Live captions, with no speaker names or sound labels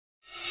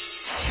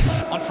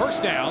on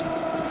first down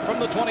from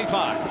the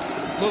 25.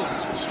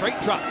 Moves, straight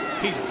drop.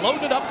 He's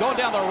loaded up, going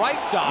down the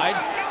right side,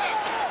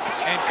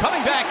 and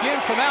coming back in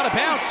from out of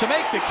bounds to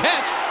make the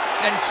catch,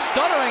 and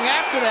stuttering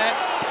after that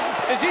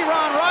is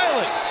Eron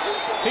Riley.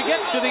 He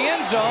gets to the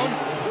end zone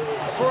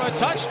for a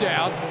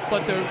touchdown,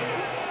 but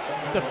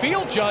the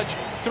field judge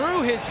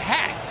threw his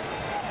hat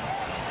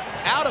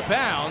out of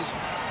bounds,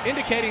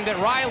 indicating that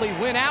Riley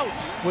went out.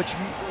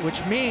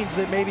 Which means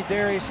that maybe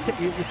Darius,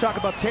 you talk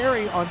about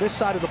Terry on this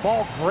side of the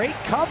ball, great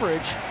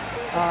coverage.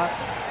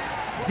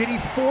 Did he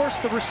force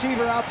the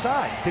receiver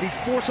outside? Did he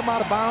force him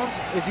out of bounds?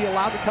 Is he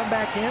allowed to come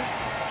back in?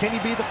 Can he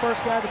be the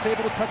first guy that's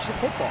able to touch the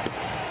football?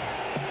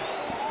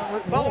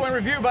 Following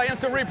review by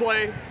instant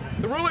replay,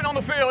 the ruling on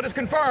the field is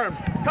confirmed.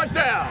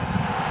 Touchdown.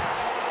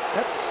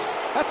 That's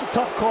a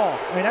tough call.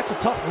 I mean, that's a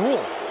tough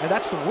rule, and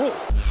that's the rule.